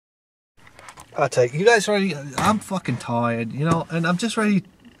I'll tell you, you guys ready? I'm fucking tired, you know, and I'm just ready.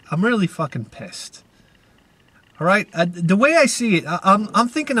 I'm really fucking pissed. All right, the way I see it, I'm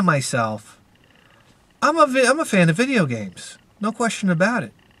thinking to myself, I'm a fan of video games, no question about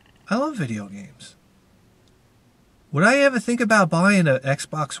it. I love video games. Would I ever think about buying an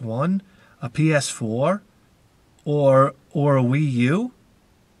Xbox One, a PS4, or a Wii U?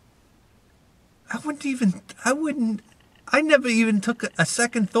 I never even took a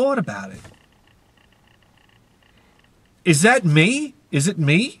second thought about it. Is that me? Is it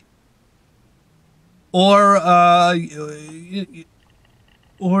me? Or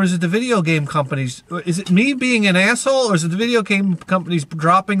is it the video game companies? Is it me being an asshole, or is it the video game companies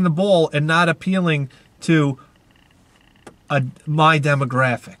dropping the ball and not appealing to my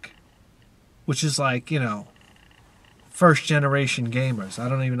demographic? Which is like, you know, first generation gamers. I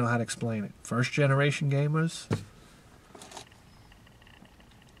don't even know how to explain it. First generation gamers?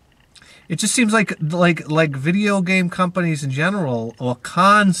 It just seems like video game companies in general, or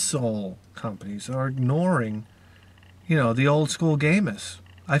console companies, are ignoring, you know, the old school gamers.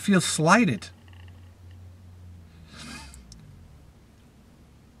 I feel slighted.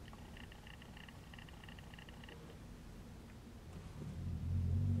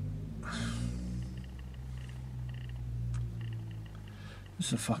 This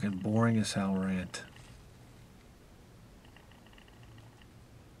is a fucking boring as hell rant.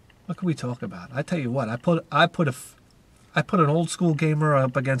 What can we talk about? I tell you what, I put an old school gamer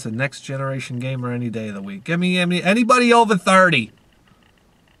up against a next generation gamer any day of the week. Give me anybody over 30.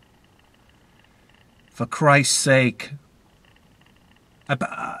 For Christ's sake.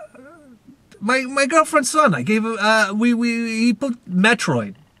 My girlfriend's son, I gave him he put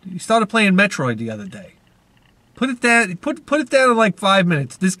Metroid. He started playing Metroid the other day. Put it down in like 5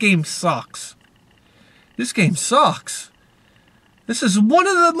 minutes. This game sucks. This game sucks. This is one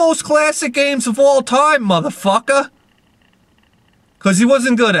of the most classic games of all time, motherfucker. Because he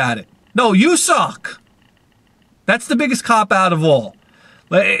wasn't good at it. No, you suck. That's the biggest cop-out of all.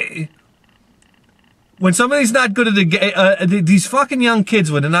 When somebody's not good at the game, these fucking young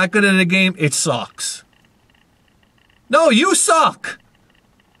kids, when they're not good at a game, it sucks. No, you suck.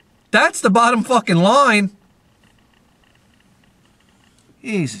 That's the bottom fucking line.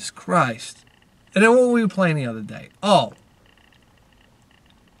 Jesus Christ. And then what were we playing the other day? Oh.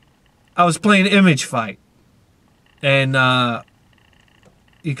 I was playing Image Fight. And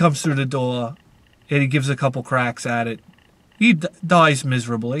he comes through the door. And he gives a couple cracks at it. He dies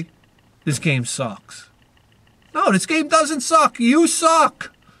miserably. This game sucks. No, this game doesn't suck. You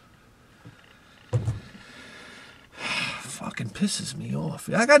suck. Fucking pisses me off.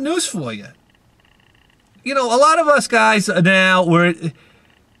 I got news for you. You know, a lot of us guys now,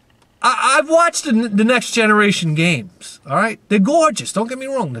 I've watched the next generation games, all right? They're gorgeous. Don't get me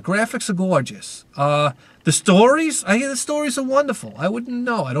wrong. The graphics are gorgeous. The stories, I hear the stories are wonderful. I wouldn't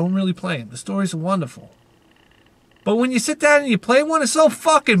know. I don't really play them. The stories are wonderful. But when you sit down and you play one, it's so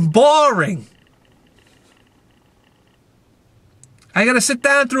fucking boring. I gotta sit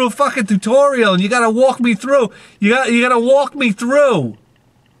down through a fucking tutorial and you gotta walk me through. You gotta walk me through.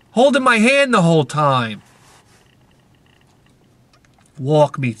 Holding my hand the whole time.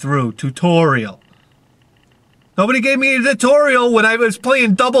 Walk me through. Tutorial. Nobody gave me a tutorial when I was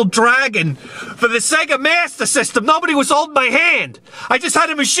playing Double Dragon for the Sega Master System. Nobody was holding my hand. I just had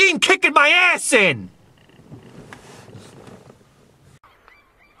a machine kicking my ass in.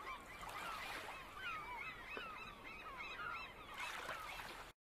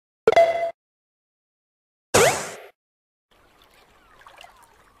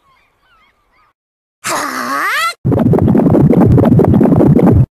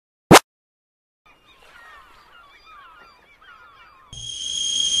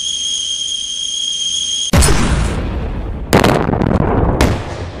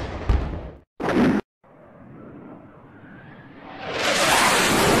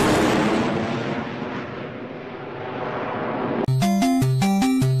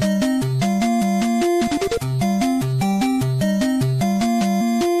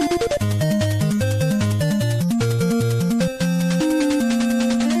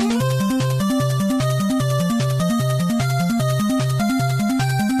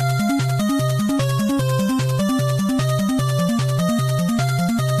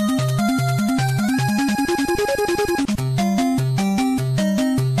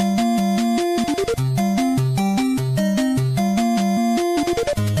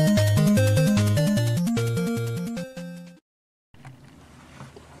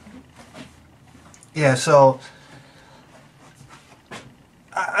 Yeah, so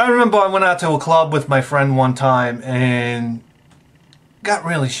I remember I went out to a club with my friend one time, and got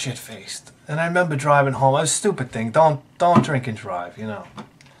really shit-faced. And I remember driving home. It was a stupid thing. Don't drink and drive, you know.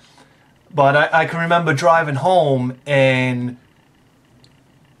 But I can remember driving home, and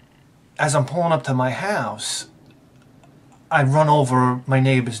as I'm pulling up to my house, I run over my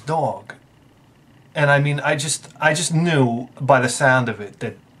neighbor's dog. And I mean, I just knew by the sound of it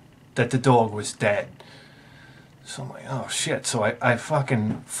that the dog was dead. So I'm like, oh shit. So I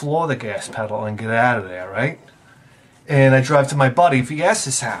fucking floor the gas pedal and get out of there, right? And I drive to my buddy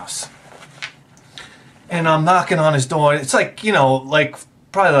VS's house. And I'm knocking on his door. It's like, you know, like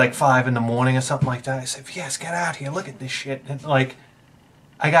probably like 5 in the morning or something like that. I said, VS, get out here. Look at this shit. And like,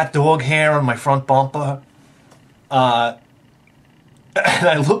 I got dog hair on my front bumper. And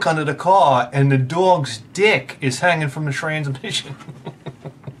I look under the car, and the dog's dick is hanging from the transmission.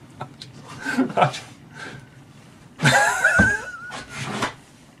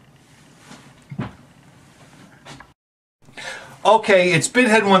 Okay, it's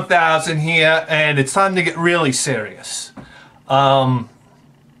Bithead 1000 here, and it's time to get really serious. You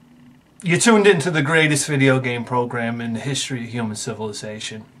tuned into the greatest video game program in the history of human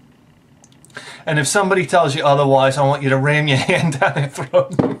civilization. And if somebody tells you otherwise, I want you to ram your hand down their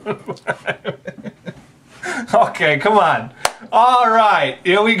throat. Okay, come on. All right,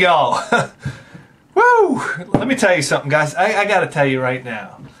 here we go. Woo! Let me tell you something, guys. I got to tell you right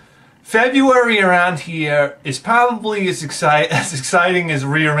now. February around here is probably as exciting as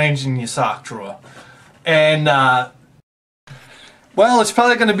rearranging your sock drawer. And, well, it's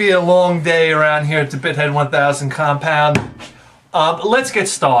probably going to be a long day around here at the Bithead 1000 compound. But let's get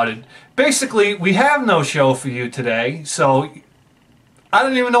started. Basically, we have no show for you today, so I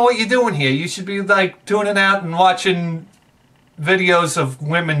don't even know what you're doing here. You should be like tuning out and watching videos of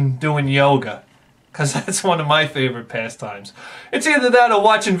women doing yoga, because that's one of my favorite pastimes. It's either that or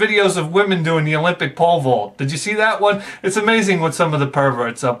watching videos of women doing the Olympic pole vault. Did you see that one? It's amazing what some of the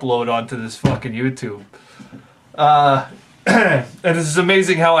perverts upload onto this fucking YouTube. And it's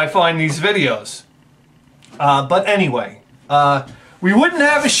amazing how I find these videos. But anyway, we wouldn't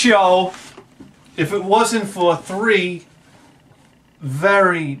have a show if it wasn't for 3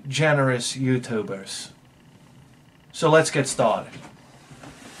 very generous YouTubers. So let's get started.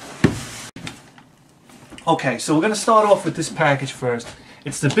 Okay, so we're going to start off with this package first.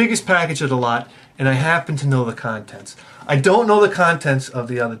 It's the biggest package of the lot, and I happen to know the contents. I don't know the contents of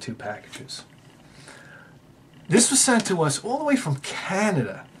the other 2 packages. This was sent to us all the way from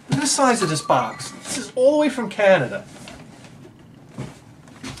Canada. Look at the size of this box. This is all the way from Canada.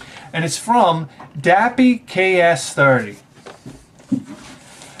 And it's from Dappy KS30.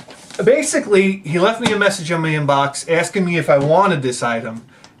 Basically, he left me a message on my inbox asking me if I wanted this item.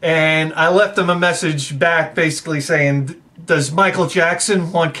 And I left him a message back basically saying, does Michael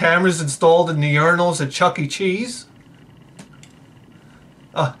Jackson want cameras installed in the urinals at Chuck E. Cheese?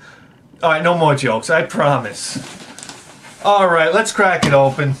 Alright, no more jokes, I promise. Alright, let's crack it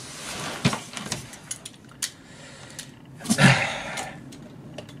open.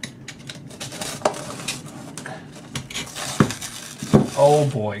 Oh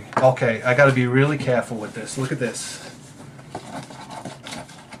boy. Okay, I gotta be really careful with this. Look at this.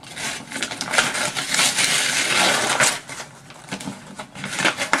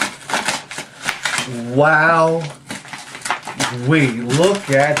 Wow. Look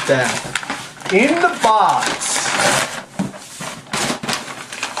at that. In the box.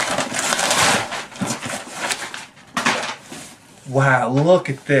 Wow, look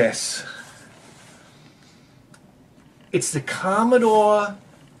at this. It's the Commodore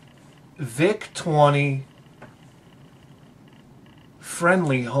VIC-20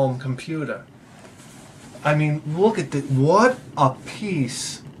 friendly home computer. I mean, look at this. What a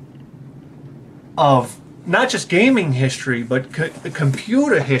piece of not just gaming history, but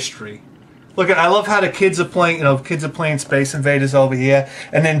computer history. Look at, I love how the kids are playing, you know, kids are playing Space Invaders over here,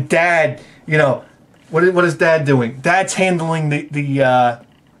 and then Dad, you know, what is Dad doing? Dad's handling the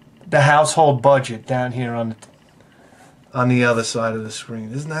household budget down here on the other side of the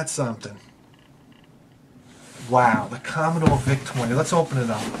screen. Isn't that something? Wow, the Commodore VIC-20. Let's open it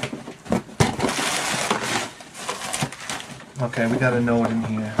up. Okay, we got a note in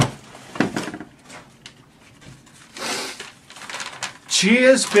here.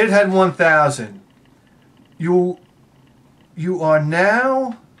 Cheers, Bithead 1000. You are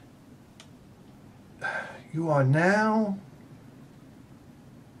now.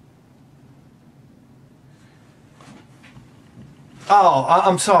 Oh,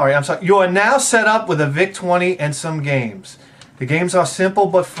 I'm sorry. You are now set up with a VIC-20 and some games. The games are simple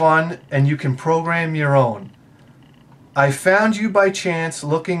but fun, and you can program your own. I found you by chance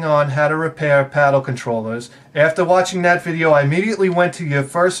looking on how to repair paddle controllers. After watching that video, I immediately went to your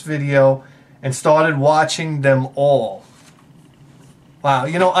first video and started watching them all. Wow,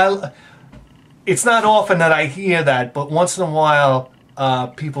 you know, it's not often that I hear that, but once in a while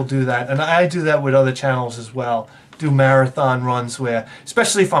people do that. And I do that with other channels as well. Do marathon runs where,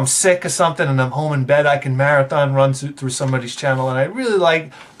 especially if I'm sick or something and I'm home in bed, I can marathon run through somebody's channel, and I really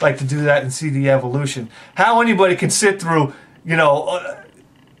like to do that and see the evolution. How anybody can sit through, you know,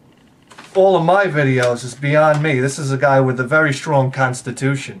 all of my videos is beyond me. This is a guy with a very strong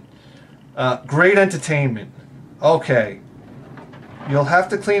constitution. Great entertainment. Okay, you'll have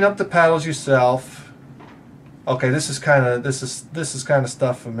to clean up the paddles yourself. Okay, this is kind of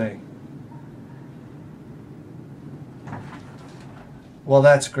stuff for me. Well,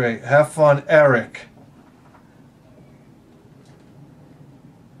 that's great. Have fun, Eric.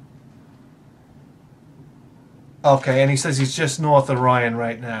 Okay, and he says he's just north of Ryan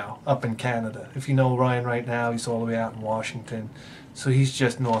right now, up in Canada. If you know Ryan right now, he's all the way out in Washington. So he's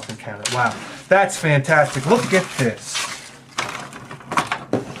just north of Canada. Wow, that's fantastic. Look at this.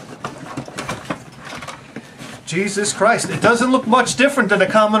 Jesus Christ, it doesn't look much different than a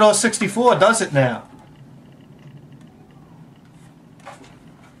Commodore 64, does it now?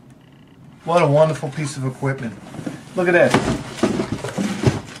 What a wonderful piece of equipment. Look at that.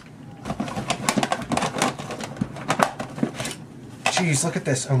 Jeez, look at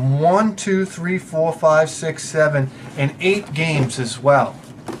this. And 1, 2, 3, 4, 5, 6, 7, and 8 games as well.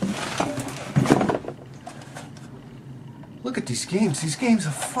 Look at these games. These games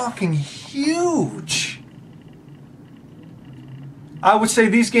are fucking huge. I would say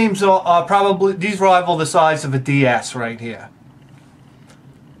these games are probably, these rival the size of a DS right here.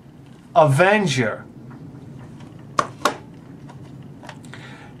 Avenger,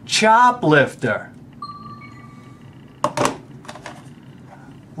 Choplifter,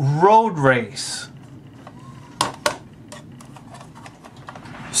 Road Race,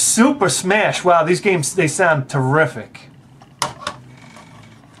 Super Smash. Wow, these games, they sound terrific.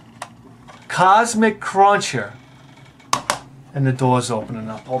 Cosmic Cruncher. And the door's opening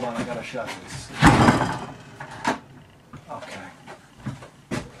up. Hold on, I gotta shut this.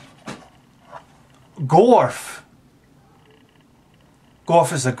 Gorf.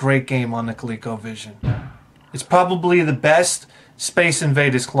 Gorf is a great game on the ColecoVision. It's probably the best Space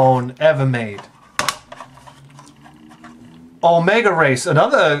Invaders clone ever made. Omega Race,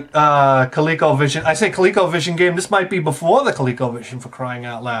 another ColecoVision. I say ColecoVision game. This might be before the ColecoVision, for crying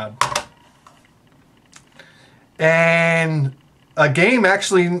out loud. And a game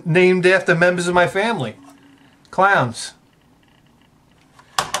actually named after members of my family. Clowns.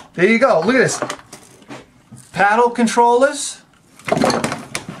 There you go. Look at this. Paddle controllers.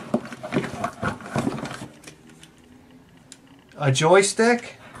 A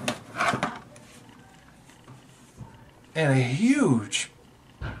joystick. And a huge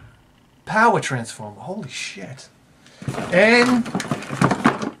power transformer. Holy shit. And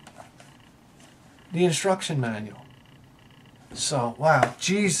the instruction manual. So, wow.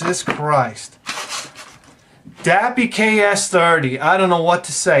 Jesus Christ. Dappy KS30. I don't know what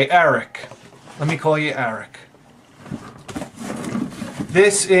to say. Eric. Let me call you Eric.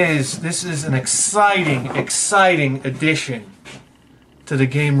 This is an exciting addition to the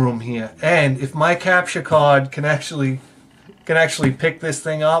game room here. And if my capture card can actually pick this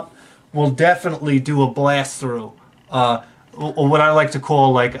thing up, we'll definitely do a blast through. Or what I like to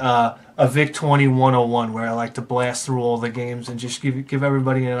call like a VIC-20 101, where I like to blast through all the games and just give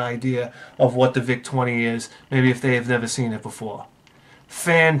everybody an idea of what the VIC-20 is, maybe if they have never seen it before.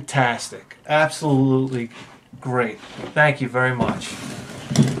 Fantastic. Absolutely great. Thank you very much.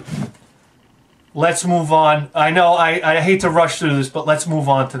 Let's move on. I know I hate to rush through this, but let's move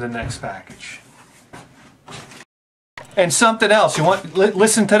on to the next package. And something else. You want?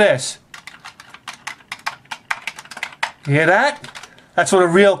 Listen to this. You hear that? That's what a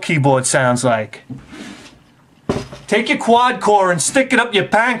real keyboard sounds like. Take your quad core and stick it up your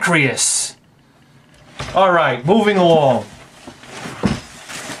pancreas. All right, moving along.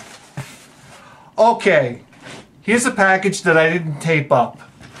 Okay, here's a package that I didn't tape up.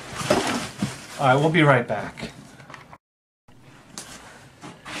 All right, we'll be right back.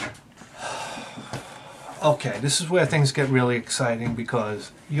 Okay, this is where things get really exciting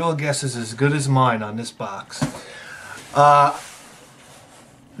because your guess is as good as mine on this box.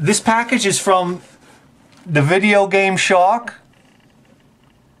 This package is from TheVideoGameShark.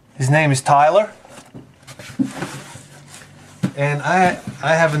 His name is Tyler. And I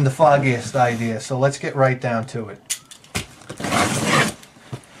haven't the foggiest idea, so let's get right down to it.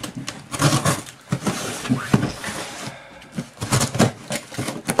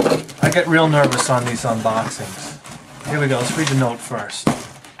 get real nervous on these unboxings. Here we go. Let's read the note first.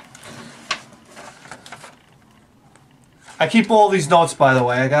 I keep all these notes, by the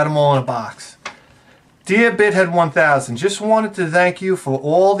way. I got them all in a box. Dear Bithead1000, just wanted to thank you for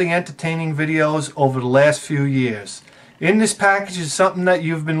all the entertaining videos over the last few years. In this package is something that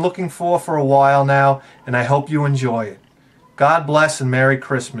you've been looking for a while now, and I hope you enjoy it. God bless and Merry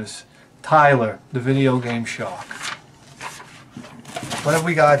Christmas. Tyler, the Video Game Shark. What have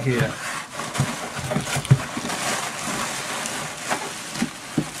we got here?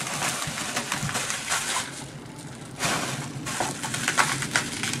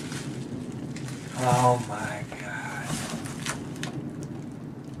 Oh my God.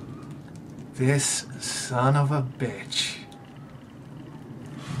 This son of a bitch.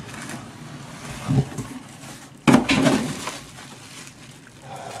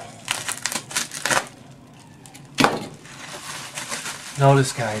 No,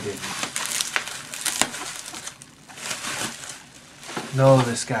 this guy didn't. No,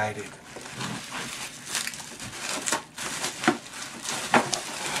 this guy didn't.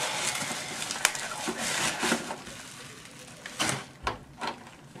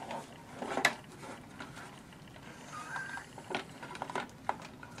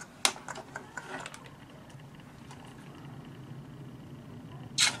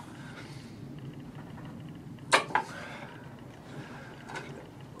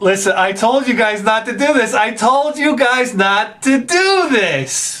 Listen, I told you guys not to do this. I told you guys not to do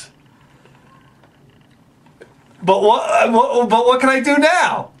this. But what can I do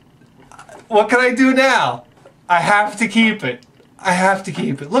now? What can I do now? I have to keep it. I have to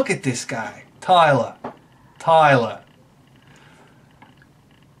keep it. Look at this guy. Tyler. Tyler.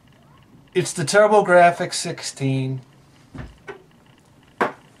 It's the TurboGrafx 16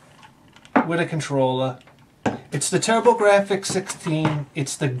 with a controller. It's the TurboGrafx 16.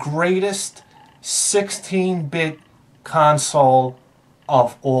 It's the greatest 16-bit console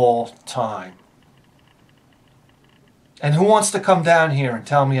of all time. And who wants to come down here and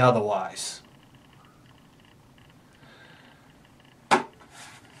tell me otherwise?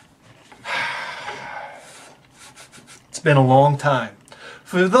 It's been a long time.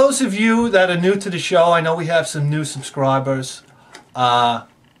 For those of you that are new to the show, I know we have some new subscribers. I've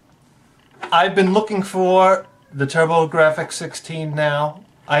been looking for the TurboGrafx 16 now.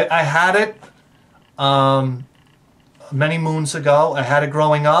 I had it many moons ago. I had it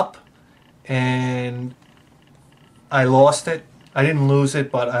growing up, and I lost it. I didn't lose it,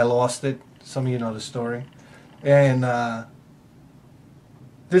 but I lost it. Some of you know the story. And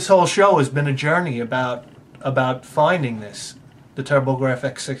this whole show has been a journey about finding this, the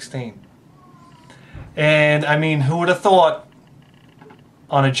TurboGrafx 16. And I mean, who would have thought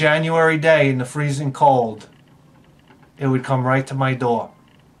on a January day in the freezing cold, it would come right to my door.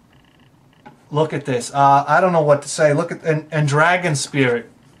 Look at this. I don't know what to say. Look at and Dragon Spirit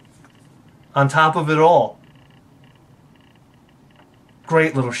on top of it all.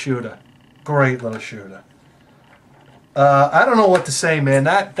 Great little shooter. Great little shooter. I don't know what to say, man.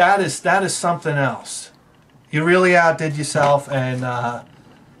 That is something else. You really outdid yourself, and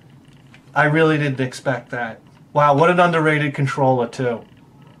I really didn't expect that. Wow, what an underrated controller too.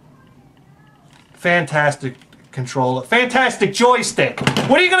 Fantastic controller. Fantastic joystick.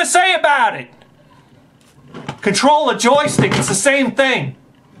 What are you going to say about it? Controller, joystick, it's the same thing.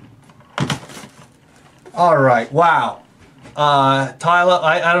 Alright, wow. Tyler,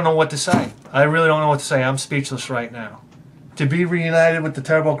 I don't know what to say. I really don't know what to say. I'm speechless right now. To be reunited with the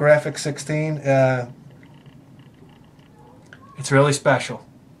TurboGrafx 16, it's really special.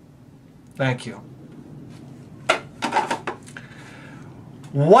 Thank you.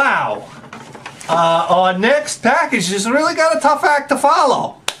 Wow. Our next package has really got a tough act to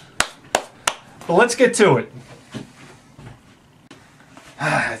follow. But let's get to it.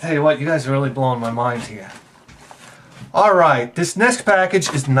 I tell you what, you guys are really blowing my mind here. Alright, this next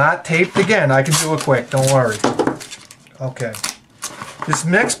package is not taped again. I can do it quick, don't worry. Okay. This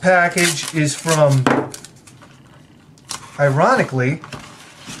next package is from, ironically,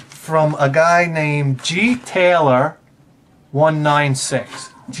 from a guy named G. Taylor 196.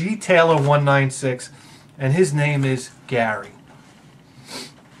 G. Taylor 196, and his name is Gary.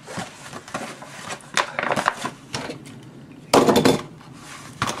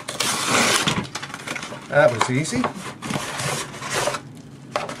 That was easy.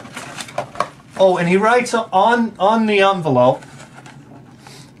 Oh, and he writes on the envelope,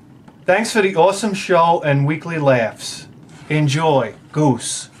 "Thanks for the awesome show and weekly laughs. Enjoy,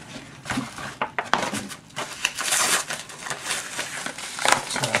 Goose."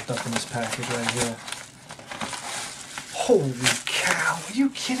 It's wrapped up in this package right here. Holy cow. Are you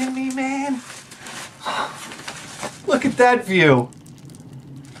kidding me, man? Look at that view.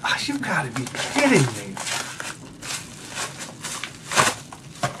 Oh, you gotta be kidding me.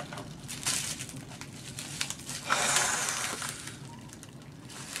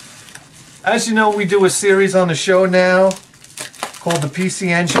 As you know, we do a series on the show now called the PC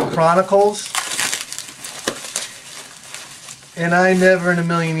Engine Chronicles. And I never in a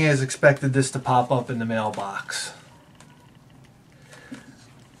million years expected this to pop up in the mailbox.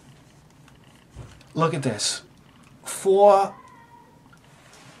 Look at this. 4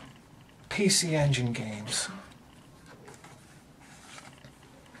 PC Engine games.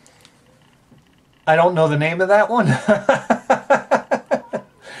 I don't know the name of that one.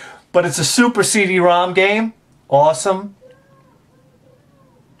 But it's a Super CD-ROM game. Awesome.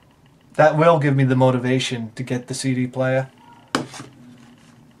 That will give me the motivation to get the CD player.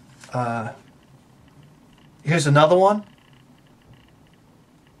 Here's another one.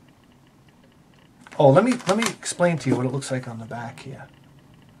 Oh, let me explain to you what it looks like on the back here.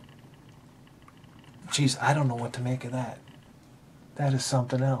 Jeez, I don't know what to make of that. That is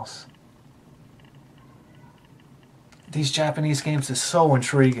something else. These Japanese games are so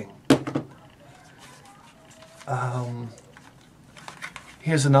intriguing.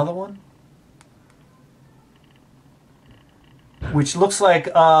 Here's another one, which looks like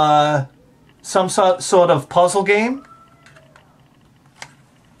some sort of puzzle game.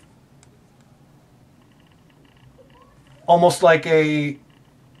 Almost like a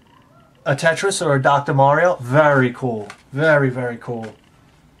Tetris or a Dr. Mario. Very cool. Very, very cool.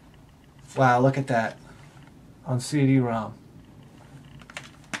 Wow, look at that. On CD-ROM.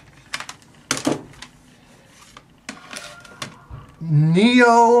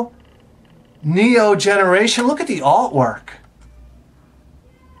 Neo Generation. Look at the artwork.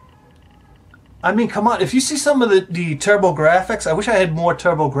 I mean, come on. If you see some of the TurboGrafx, I wish I had more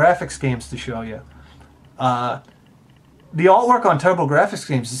TurboGrafx games to show you. The artwork on TurboGrafx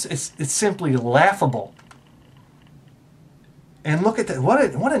games, it's simply laughable. And look at that.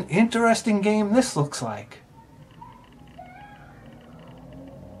 What an interesting game this looks like.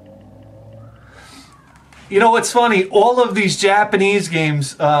 You know what's funny? All of these Japanese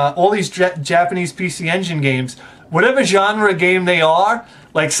games, all these Japanese PC Engine games, whatever genre game they are,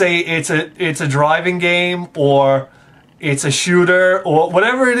 like say it's a driving game or it's a shooter or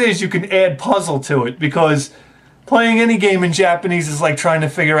whatever it is, you can add puzzle to it, because playing any game in Japanese is like trying to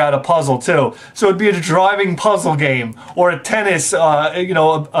figure out a puzzle too. So it'd be a driving puzzle game or a tennis, you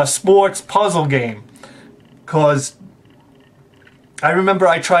know, a sports puzzle game. Because I remember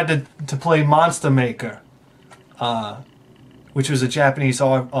I tried to play Monster Maker. Which was a Japanese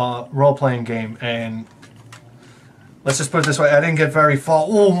role-playing game, and let's just put it this way, I didn't get very far.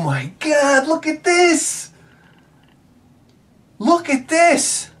 Oh my god, look at this! Look at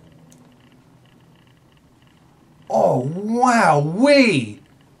this! Oh, wow-wee!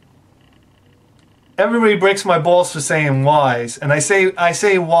 Everybody breaks my balls for saying wise, and I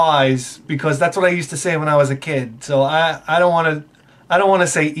say wise because that's what I used to say when I was a kid. So I don't want to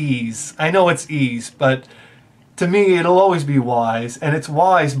say ease. I know it's ease, but to me, it'll always be wise, and it's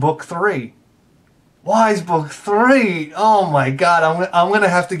Wise Book 3. Wise Book 3! Oh my god, I'm gonna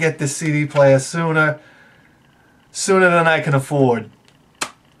have to get this CD player sooner than I can afford.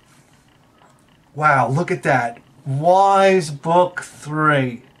 Wow, look at that. Wise Book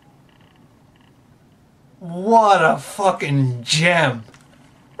 3. What a fucking gem.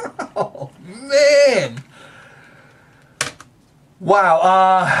 Oh, man.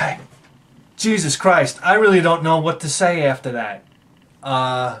 Wow, Jesus Christ, I really don't know what to say after that.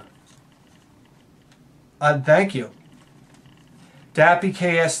 Thank you. Dappy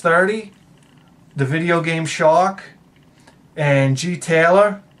KS30, TheVideoGameShark, and G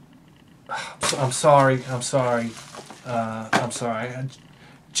Taylor. I'm sorry.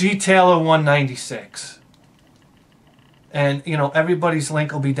 G Taylor 196. And you know, everybody's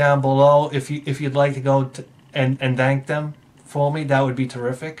link will be down below. If you'd like to go and thank them for me, that would be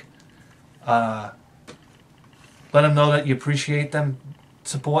terrific. Let them know that you appreciate them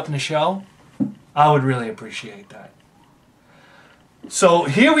supporting the show. I would really appreciate that. So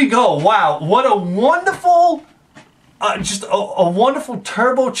here we go. Wow, what a wonderful, just a wonderful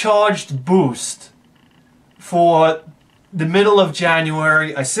turbocharged boost for the middle of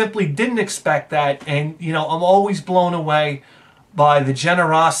January. I simply didn't expect that, and you know, I'm always blown away by the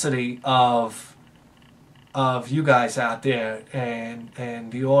generosity of you guys out there,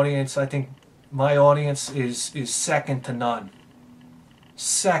 and the audience. I think my audience is second to none.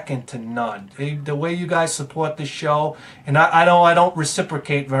 Second to none. The way you guys support the show, and I don't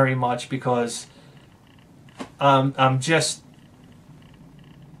reciprocate very much because I'm just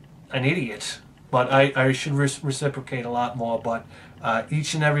an idiot, but I should reciprocate a lot more. But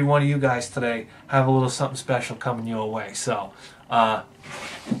each and every one of you guys today have a little something special coming your way. So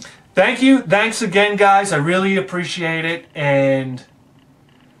thank you. Thanks again, guys. I really appreciate it, and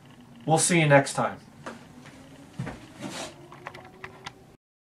we'll see you next time.